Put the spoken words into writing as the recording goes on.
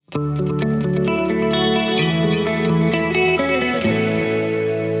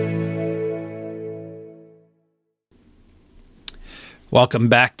Welcome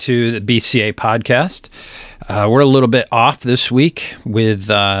back to the BCA podcast. We're a little bit off this week with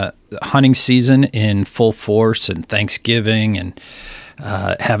hunting season in full force and Thanksgiving and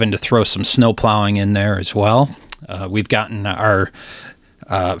having to throw some snow plowing in there as well. We've gotten our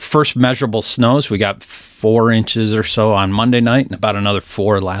first measurable snows. We got 4 inches or so on Monday night and about another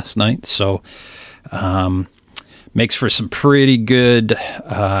 4 last night. So makes for some pretty good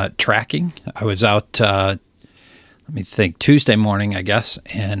tracking. I was out Tuesday morning, I guess,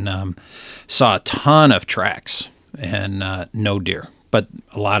 and saw a ton of tracks and no deer, but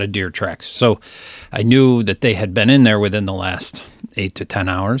a lot of deer tracks. So I knew that they had been in there within the last 8 to 10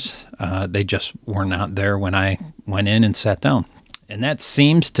 hours. They just were not there when I went in and sat down. And that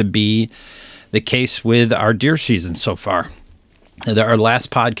seems to be the case with our deer season so far. Our last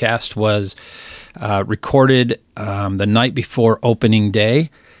podcast was recorded the night before opening day,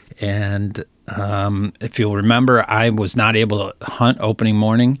 and if you'll remember, I was not able to hunt opening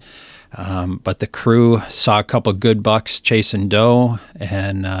morning, but the crew saw a couple good bucks chasing doe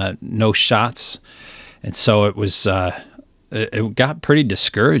and no shots. And so it got pretty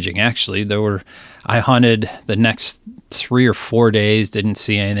discouraging, actually. I hunted the next 3 or 4 days, didn't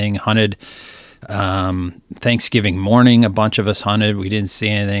see anything. Hunted Thanksgiving morning, a bunch of us hunted. We didn't see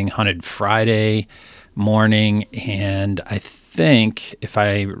anything. Hunted Friday morning, and I think, if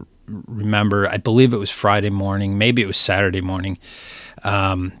I remember, I believe it was Friday morning, maybe it was Saturday morning.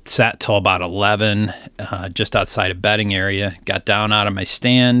 Sat till about 11, just outside a bedding area. Got down out of my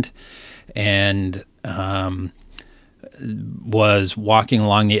stand and was walking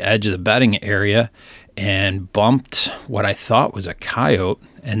along the edge of the bedding area and bumped what I thought was a coyote,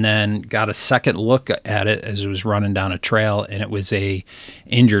 and then got a second look at it as it was running down a trail, and it was a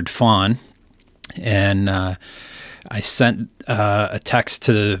injured fawn. And I sent a text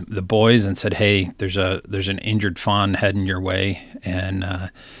to the boys and said, "Hey, there's an injured fawn heading your way."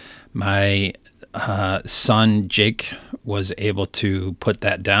 And my son Jake was able to put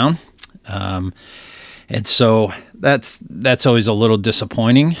that down, and so that's always a little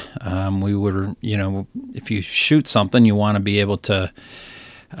disappointing. We were, if you shoot something, you want to be able to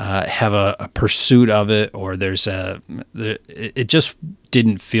have a pursuit of it, or it just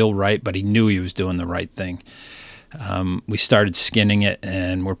didn't feel right, but he knew he was doing the right thing. We started skinning it,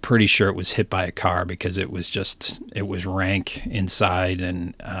 and we're pretty sure it was hit by a car because it was rank inside,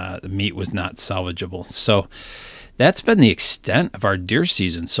 and the meat was not salvageable. So that's been the extent of our deer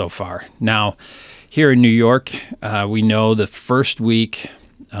season so far. Now, here in New York, we know the first week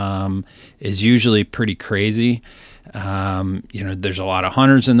is usually pretty crazy. There's a lot of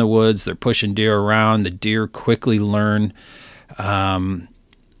hunters in the woods. They're pushing deer around. The deer quickly learn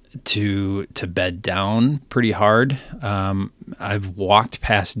to bed down pretty hard. I've walked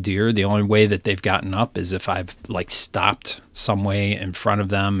past deer. The only way that they've gotten up is if I've stopped some way in front of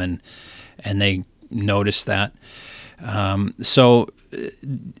them and they notice that.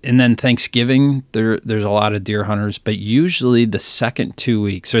 And then Thanksgiving, there's a lot of deer hunters, but usually the second 2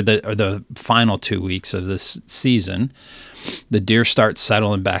 weeks or the final 2 weeks of this season, the deer start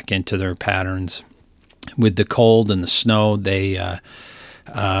settling back into their patterns. With the cold and the snow, they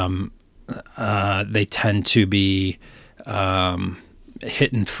tend to be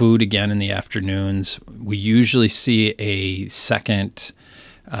hitting food again in the afternoons. We usually see a second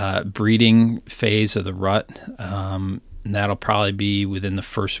breeding phase of the rut, and that'll probably be within the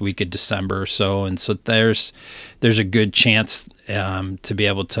first week of December or so. And so there's a good chance to be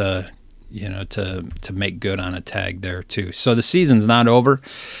able to make good on a tag there too. So the season's not over.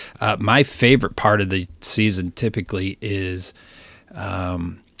 My favorite part of the season typically is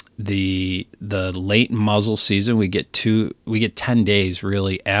the late muzzle season. We get 10 days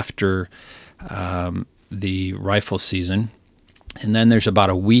really after the rifle season, and then there's about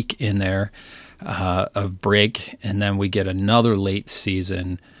a week in there of break, and then we get another late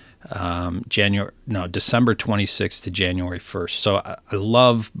season, December 26th to January 1st. So I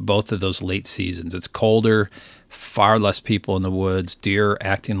love both of those late seasons. It's colder, far less people in the woods, deer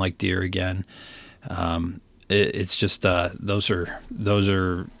acting like deer again. It's just those are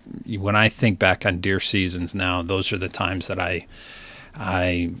when I think back on deer seasons now, those are the times that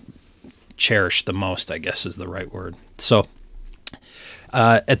I cherish the most, I guess is the right word. So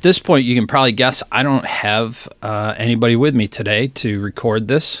at this point, you can probably guess I don't have anybody with me today to record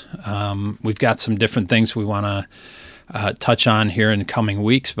this. We've got some different things we want to touch on here in the coming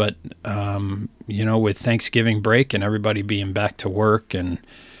weeks, but with Thanksgiving break and everybody being back to work and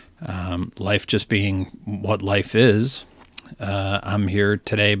life just being what life is, I'm here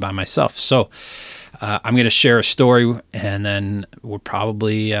today by myself. So I'm going to share a story, and then we'll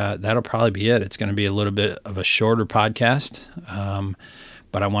probably that'll probably be it. It's going to be a little bit of a shorter podcast,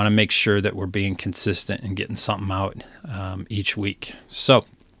 but I want to make sure that we're being consistent and getting something out each week. So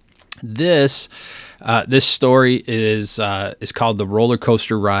this story is called The Roller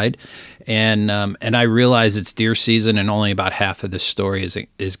Coaster Ride, and I realize it's deer season, and only about half of this story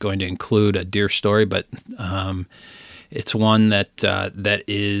is going to include a deer story, but it's one that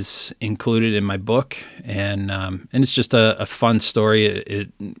is included in my book, and it's just a fun story.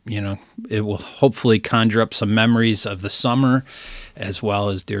 It will hopefully conjure up some memories of the summer as well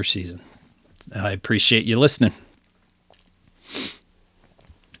as deer season. I appreciate you listening.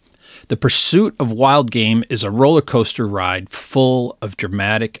 The pursuit of wild game is a roller coaster ride full of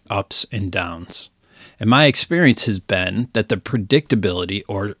dramatic ups and downs. And my experience has been that the predictability,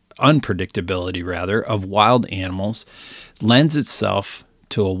 or unpredictability rather, of wild animals lends itself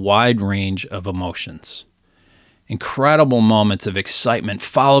to a wide range of emotions. Incredible moments of excitement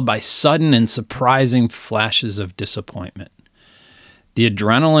followed by sudden and surprising flashes of disappointment. The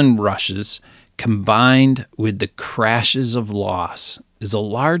adrenaline rushes combined with the crashes of loss is a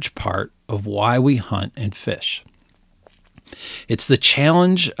large part of why we hunt and fish. It's the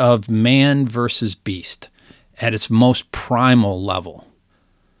challenge of man versus beast at its most primal level.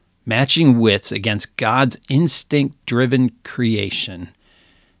 Matching wits against God's instinct-driven creation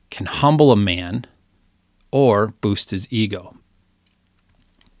can humble a man or boost his ego.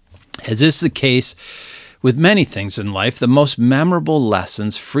 As is the case with many things in life, the most memorable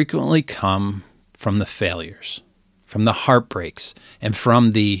lessons frequently come from the failures, from the heartbreaks, and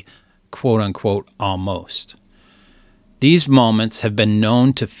from the quote-unquote almost. These moments have been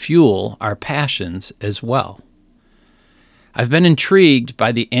known to fuel our passions as well. I've been intrigued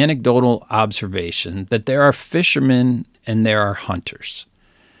by the anecdotal observation that there are fishermen and there are hunters.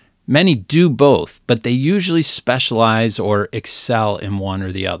 Many do both, but they usually specialize or excel in one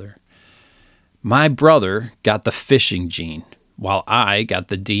or the other. My brother got the fishing gene, while I got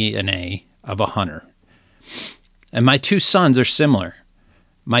the DNA of a hunter. And my two sons are similar.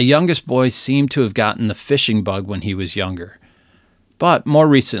 My youngest boy seemed to have gotten the fishing bug when he was younger, but more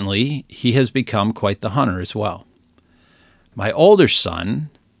recently, he has become quite the hunter as well. My older son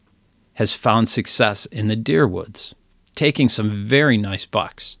has found success in the deer woods, taking some very nice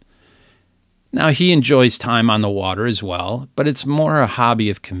bucks. Now, he enjoys time on the water as well, but it's more a hobby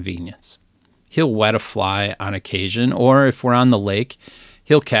of convenience. He'll wet a fly on occasion, or if we're on the lake,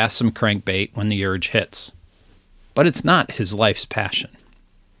 he'll cast some crankbait when the urge hits. But it's not his life's passion.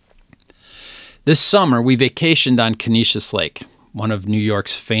 This summer, we vacationed on Canisius Lake, one of New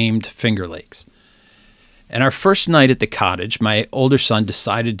York's famed Finger Lakes. And our first night at the cottage, my older son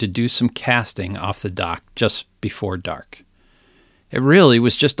decided to do some casting off the dock just before dark. It really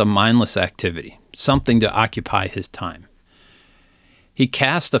was just a mindless activity, something to occupy his time. He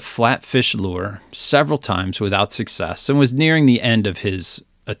cast a flatfish lure several times without success and was nearing the end of his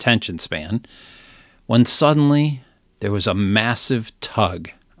attention span when suddenly there was a massive tug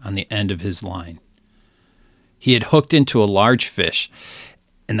on the end of his line. He had hooked into a large fish,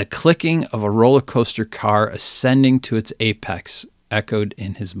 and the clicking of a roller coaster car ascending to its apex echoed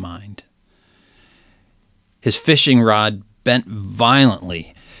in his mind. His fishing rod bent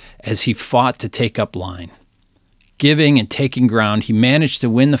violently as he fought to take up line. Giving and taking ground, he managed to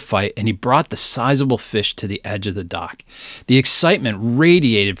win the fight, and he brought the sizable fish to the edge of the dock. The excitement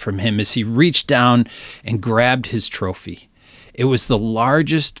radiated from him as he reached down and grabbed his trophy. It was the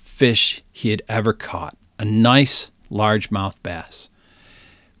largest fish he had ever caught, a nice largemouth bass.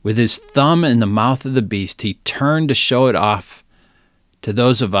 With his thumb in the mouth of the beast, he turned to show it off to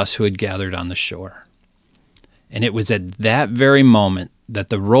those of us who had gathered on the shore. And it was at that very moment that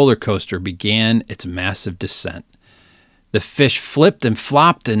the roller coaster began its massive descent. The fish flipped and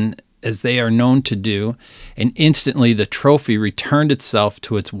flopped, as they are known to do, and instantly the trophy returned itself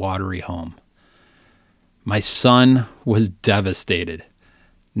to its watery home. My son was devastated.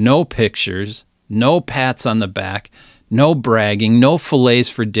 No pictures, no pats on the back, no bragging, no fillets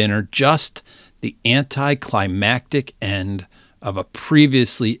for dinner, just the anticlimactic end of a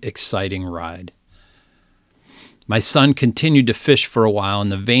previously exciting ride. My son continued to fish for a while in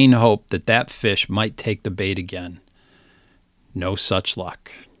the vain hope that that fish might take the bait again. No such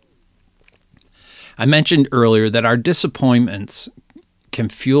luck. I mentioned earlier that our disappointments can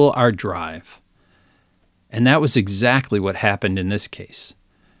fuel our drive, and that was exactly what happened in this case.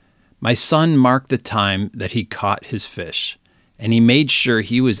 My son marked the time that he caught his fish, and he made sure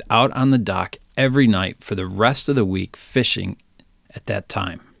he was out on the dock every night for the rest of the week fishing at that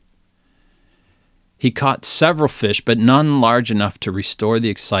time. He caught several fish, but none large enough to restore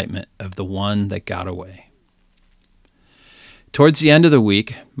the excitement of the one that got away. Towards the end of the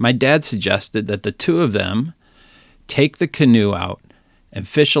week, my dad suggested that the two of them take the canoe out and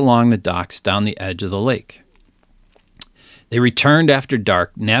fish along the docks down the edge of the lake. They returned after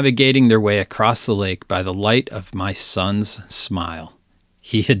dark, navigating their way across the lake by the light of my son's smile.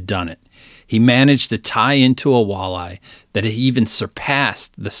 He had done it. He managed to tie into a walleye that had even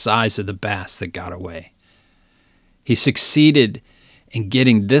surpassed the size of the bass that got away. He succeeded in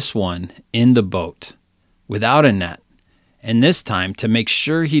getting this one in the boat without a net, and this time, to make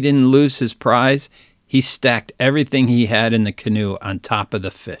sure he didn't lose his prize, he stacked everything he had in the canoe on top of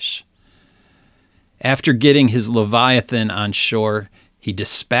the fish. After getting his Leviathan on shore, he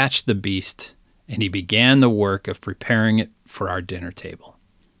dispatched the beast, and he began the work of preparing it for our dinner table.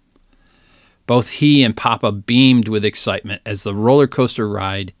 Both he and Papa beamed with excitement as the roller coaster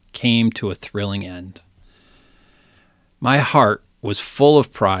ride came to a thrilling end. My heart was full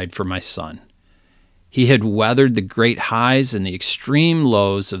of pride for my son. He had weathered the great highs and the extreme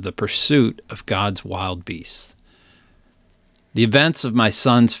lows of the pursuit of God's wild beasts. The events of my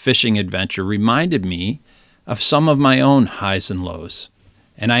son's fishing adventure reminded me of some of my own highs and lows,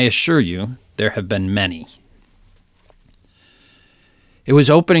 and I assure you there have been many. It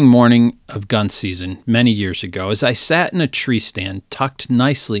was opening morning of gun season many years ago as I sat in a tree stand tucked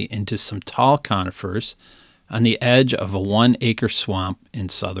nicely into some tall conifers on the edge of a 1-acre swamp in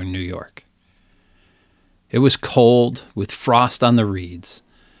southern New York. It was cold with frost on the reeds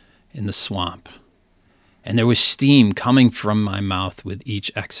in the swamp, and there was steam coming from my mouth with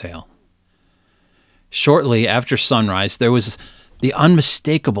each exhale. Shortly after sunrise, there was the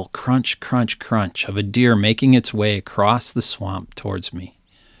unmistakable crunch, crunch, crunch of a deer making its way across the swamp towards me.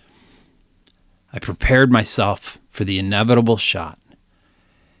 I prepared myself for the inevitable shot.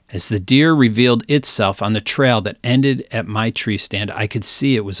 As the deer revealed itself on the trail that ended at my tree stand, I could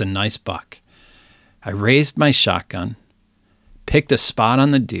see it was a nice buck. I raised my shotgun, picked a spot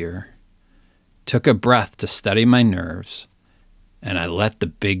on the deer, took a breath to steady my nerves, and I let the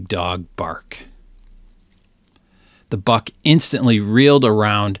big dog bark. The buck instantly reeled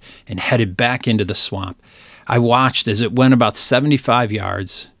around and headed back into the swamp. I watched as it went about 75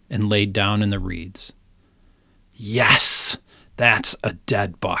 yards and laid down in the reeds. Yes, that's a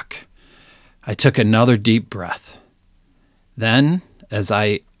dead buck. I took another deep breath. Then, as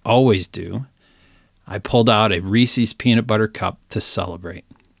I always do, I pulled out a Reese's peanut butter cup to celebrate.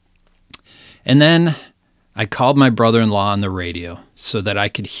 And then I called my brother-in-law on the radio so that I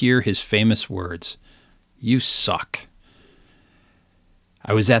could hear his famous words, "You suck."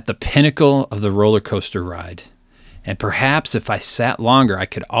 I was at the pinnacle of the roller coaster ride, and perhaps if I sat longer, I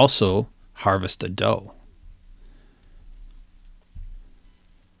could also harvest a doe.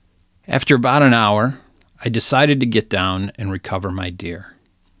 After about an hour, I decided to get down and recover my deer.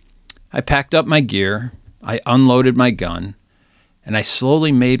 I packed up my gear, I unloaded my gun, and I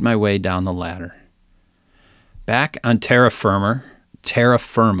slowly made my way down the ladder. Back on terra firma,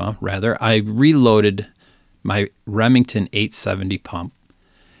 I reloaded my Remington 870 pump,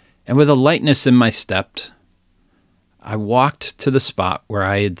 and with a lightness in my step, I walked to the spot where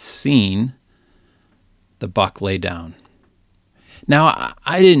I had seen the buck lay down. Now,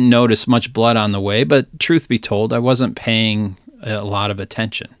 I didn't notice much blood on the way, but truth be told, I wasn't paying a lot of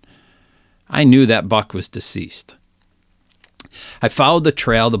attention. I knew that buck was deceased. I followed the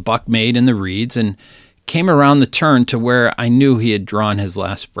trail the buck made in the reeds and came around the turn to where I knew he had drawn his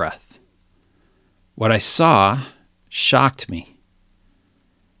last breath. What I saw shocked me.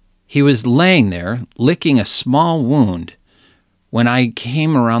 He was laying there, licking a small wound, when I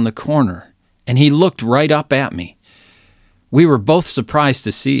came around the corner, and he looked right up at me. We were both surprised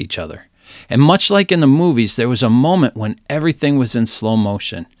to see each other, and much like in the movies, there was a moment when everything was in slow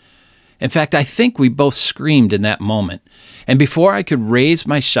motion. In fact, I think we both screamed in that moment, and before I could raise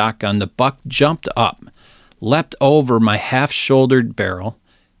my shotgun, the buck jumped up, leapt over my half-shouldered barrel,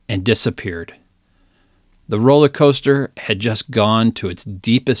 and disappeared. The roller coaster had just gone to its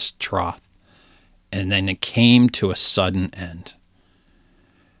deepest trough, and then it came to a sudden end.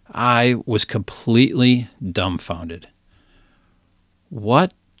 I was completely dumbfounded.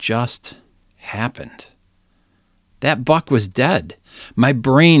 What just happened? That buck was dead. My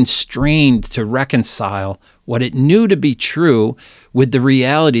brain strained to reconcile what it knew to be true with the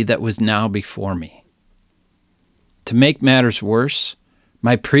reality that was now before me. To make matters worse,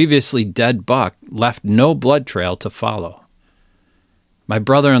 my previously dead buck left no blood trail to follow. My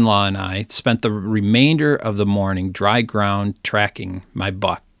brother-in-law and I spent the remainder of the morning dry ground tracking my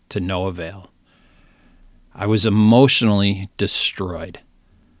buck to no avail. I was emotionally destroyed.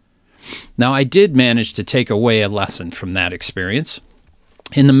 Now, I did manage to take away a lesson from that experience.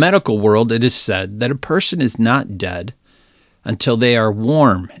 In the medical world, it is said that a person is not dead until they are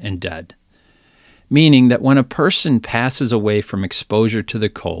warm and dead, meaning that when a person passes away from exposure to the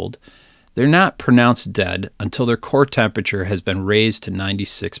cold, they're not pronounced dead until their core temperature has been raised to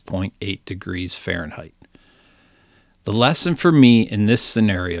 96.8 degrees Fahrenheit. The lesson for me in this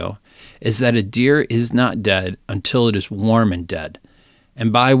scenario is that a deer is not dead until it is warm and dead.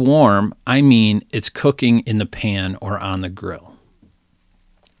 And by warm, I mean it's cooking in the pan or on the grill.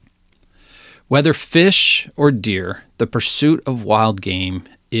 Whether fish or deer, the pursuit of wild game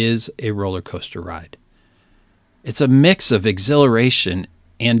is a roller coaster ride. It's a mix of exhilaration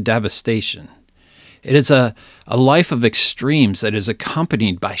and devastation. It is a life of extremes that is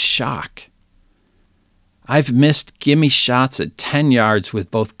accompanied by shock. I've missed gimme shots at 10 yards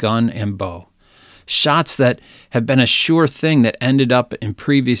with both gun and bow. Shots that have been a sure thing that ended up in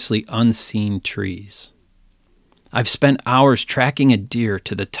previously unseen trees. I've spent hours tracking a deer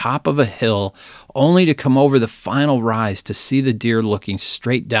to the top of a hill only to come over the final rise to see the deer looking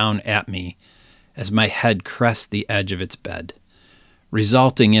straight down at me as my head crests the edge of its bed,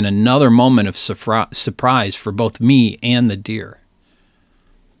 resulting in another moment of surprise for both me and the deer.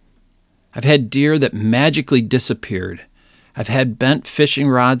 I've had deer that magically disappeared. I've had bent fishing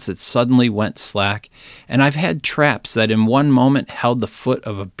rods that suddenly went slack, and I've had traps that in one moment held the foot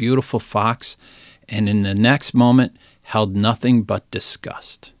of a beautiful fox and in the next moment held nothing but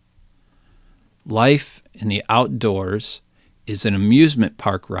disgust. Life in the outdoors is an amusement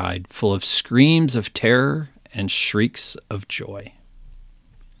park ride full of screams of terror and shrieks of joy.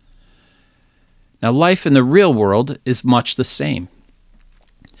 Now, life in the real world is much the same.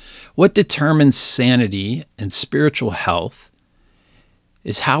 What determines sanity and spiritual health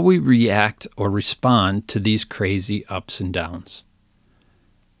is how we react or respond to these crazy ups and downs.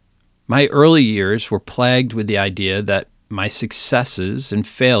 My early years were plagued with the idea that my successes and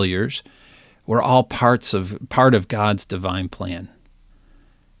failures were all part of God's divine plan.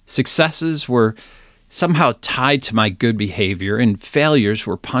 Successes were somehow tied to my good behavior, and failures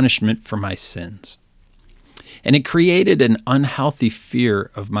were punishment for my sins. And it created an unhealthy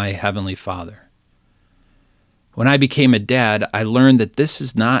fear of my Heavenly Father. When I became a dad, I learned that this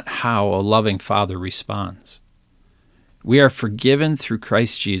is not how a loving father responds. We are forgiven through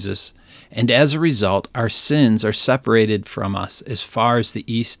Christ Jesus, and as a result, our sins are separated from us as far as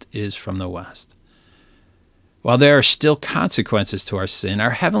the east is from the west. While there are still consequences to our sin,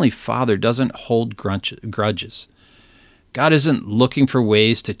 our Heavenly Father doesn't hold grudges. God isn't looking for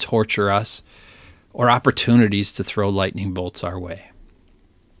ways to torture us or opportunities to throw lightning bolts our way.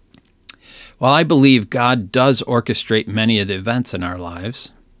 While I believe God does orchestrate many of the events in our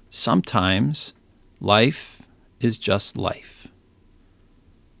lives, sometimes life is just life.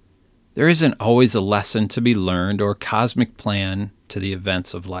 There isn't always a lesson to be learned or a cosmic plan to the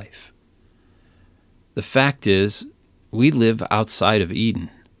events of life. The fact is, we live outside of Eden.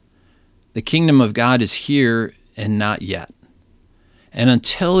 The kingdom of God is here and not yet. And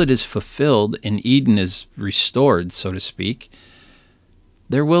until it is fulfilled and Eden is restored, so to speak,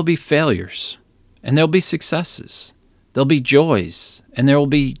 there will be failures and there'll be successes. There'll be joys and there will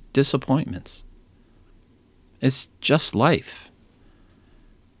be disappointments. It's just life.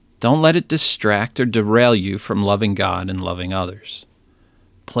 Don't let it distract or derail you from loving God and loving others.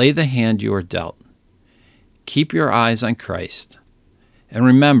 Play the hand you are dealt. Keep your eyes on Christ. And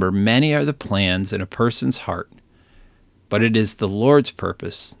remember, many are the plans in a person's heart, but it is the Lord's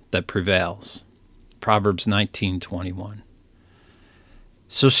purpose that prevails. Proverbs 19:21.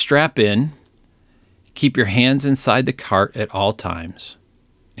 So strap in, keep your hands inside the cart at all times,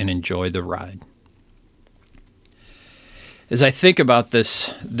 and enjoy the ride. As I think about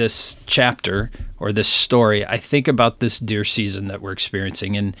this chapter or this story, I think about this deer season that we're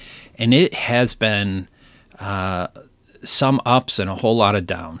experiencing, and it has been some ups and a whole lot of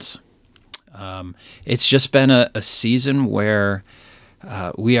downs. It's just been a season where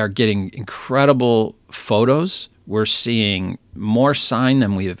we are getting incredible photos. We're seeing more sign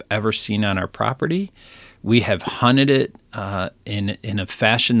than we have ever seen on our property. We have hunted it in a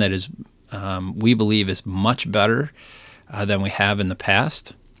fashion that is, we believe, is much better than we have in the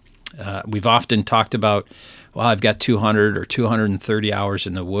past. We've often talked about, well, I've got 200 or 230 hours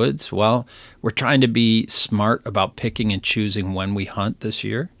in the woods. Well, we're trying to be smart about picking and choosing when we hunt this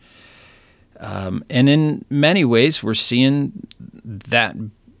year. And in many ways, we're seeing that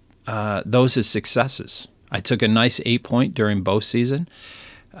those as successes. I took a nice 8-point during bow season,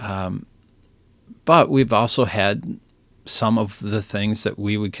 but we've also had some of the things that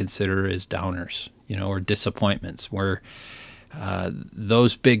we would consider as downers, or disappointments, where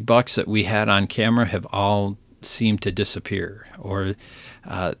those big bucks that we had on camera have all seemed to disappear, or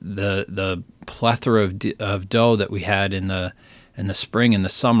the plethora of doe that we had in the spring and the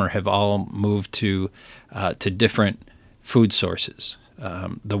summer have all moved to different food sources.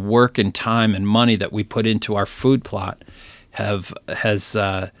 The work and time and money that we put into our food plot has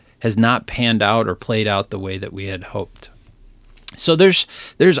not panned out or played out the way that we had hoped. So there's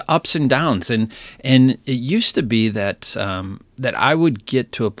ups and downs, and it used to be that that I would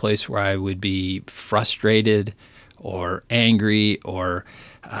get to a place where I would be frustrated or angry, or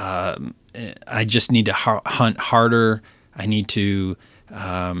I just need to hunt harder. I need to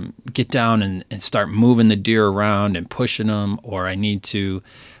get down and start moving the deer around and pushing them, or I need to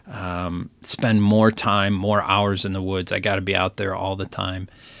spend more time, more hours in the woods. I got to be out there all the time.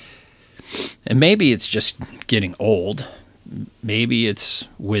 And maybe it's just getting old. Maybe it's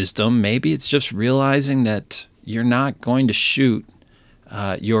wisdom. Maybe it's just realizing that you're not going to shoot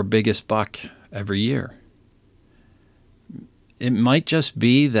your biggest buck every year. It might just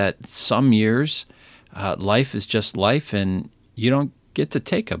be that some years life is just life and you don't get to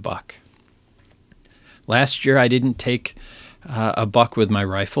take a buck. Last year I didn't take a buck with my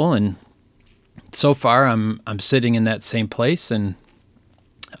rifle, and so far I'm sitting in that same place, and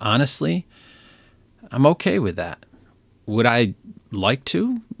honestly, I'm okay with that. Would I like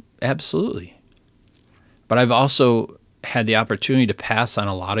to? Absolutely. But I've also had the opportunity to pass on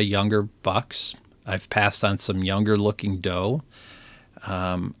a lot of younger bucks. I've passed on some younger looking doe.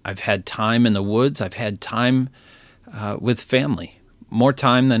 I've had time in the woods. I've had time with family, more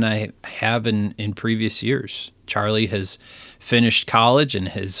time than I have in previous years. Charlie has finished college and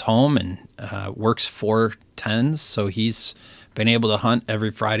his home and works 4/10s, so he's been able to hunt every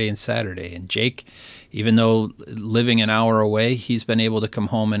Friday and Saturday. And Jake, even though living an hour away, he's been able to come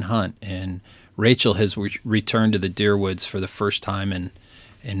home and hunt. And Rachel has returned to the deer woods for the first time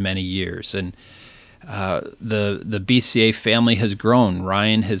in many years. And the BCA family has grown.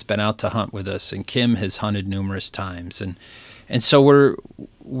 Ryan has been out to hunt with us, and Kim has hunted numerous times. And so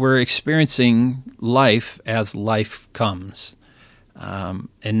we're experiencing life as life comes,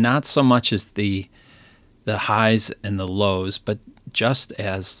 and not so much as the highs and the lows, but just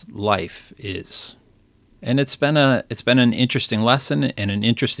as life is. And it's been an interesting lesson and an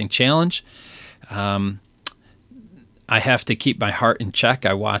interesting challenge. I have to keep my heart in check.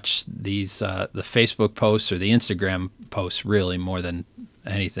 I watch these the Facebook posts or the Instagram posts really more than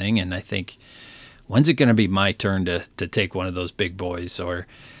anything, and I think, when's it going to be my turn to take one of those big boys? Or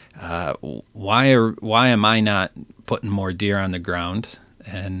why am I not putting more deer on the ground?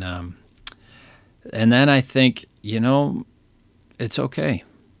 And then I think, it's okay.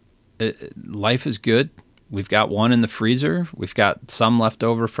 Life is good. We've got one in the freezer. We've got some left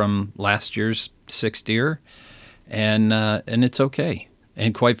over from last year's 6 deer, and it's okay.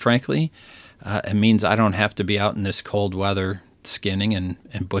 And quite frankly, it means I don't have to be out in this cold weather skinning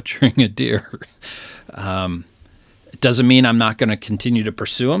and butchering a deer. It doesn't mean I'm not going to continue to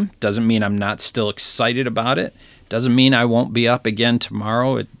pursue them. Doesn't mean I'm not still excited about it. Doesn't mean I won't be up again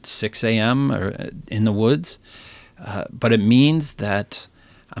tomorrow at 6 a.m. or in the woods. But it means that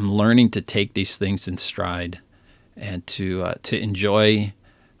I'm learning to take these things in stride and to enjoy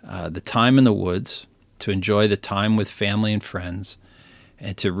the time in the woods, to enjoy the time with family and friends,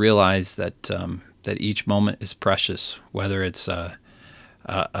 and to realize that that each moment is precious, whether it's a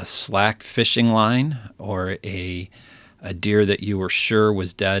slack fishing line or a deer that you were sure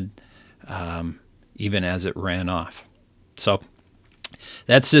was dead, even as it ran off. So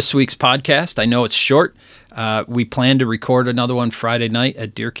that's this week's podcast. I know it's short. We plan to record another one Friday night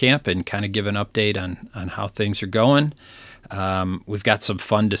at deer camp and kind of give an update on how things are going. We've got some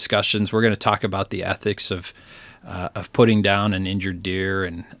fun discussions. We're going to talk about the ethics of putting down an injured deer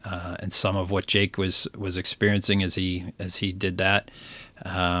and some of what Jake was experiencing as he did that.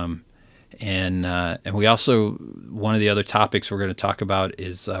 And we also, one of the other topics we're going to talk about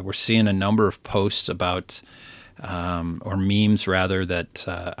is we're seeing a number of posts about or memes rather that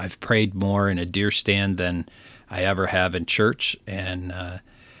I've prayed more in a deer stand than I ever have in church, and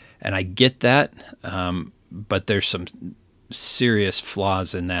I get that, but there's some serious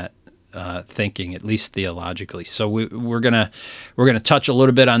flaws in that thinking, at least theologically. So we're gonna touch a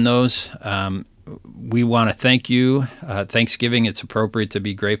little bit on those. We want to thank you. Thanksgiving, it's appropriate to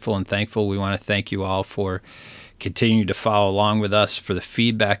be grateful and thankful. We want to thank you all for continuing to follow along with us, for the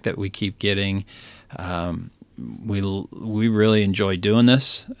feedback that we keep getting. We really enjoy doing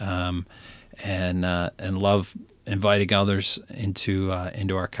this, and love inviting others into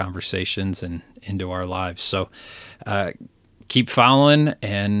our conversations and into our lives. So keep following,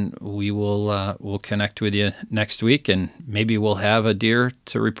 and we'll connect with you next week, and maybe we'll have a deer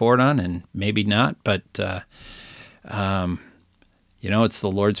to report on, and maybe not. But it's the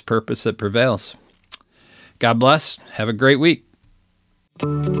Lord's purpose that prevails. God bless. Have a great week.